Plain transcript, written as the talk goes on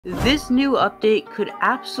This new update could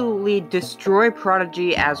absolutely destroy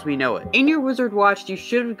Prodigy as we know it. In your Wizard Watch, you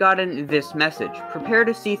should have gotten this message. Prepare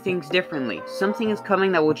to see things differently. Something is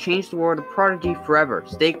coming that will change the world of Prodigy forever.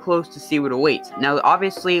 Stay close to see what awaits. Now,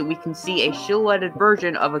 obviously, we can see a silhouetted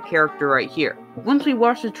version of a character right here. Once we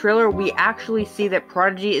watch the trailer, we actually see that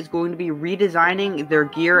Prodigy is going to be redesigning their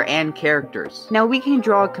gear and characters. Now, we can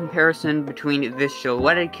draw a comparison between this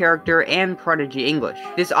silhouetted character and Prodigy English.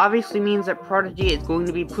 This obviously means that Prodigy is going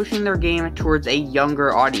to be pushing their game towards a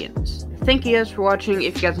younger audience. Thank you guys for watching.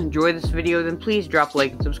 If you guys enjoyed this video, then please drop a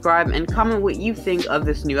like and subscribe, and comment what you think of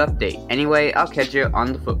this new update. Anyway, I'll catch you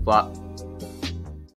on the flip-flop.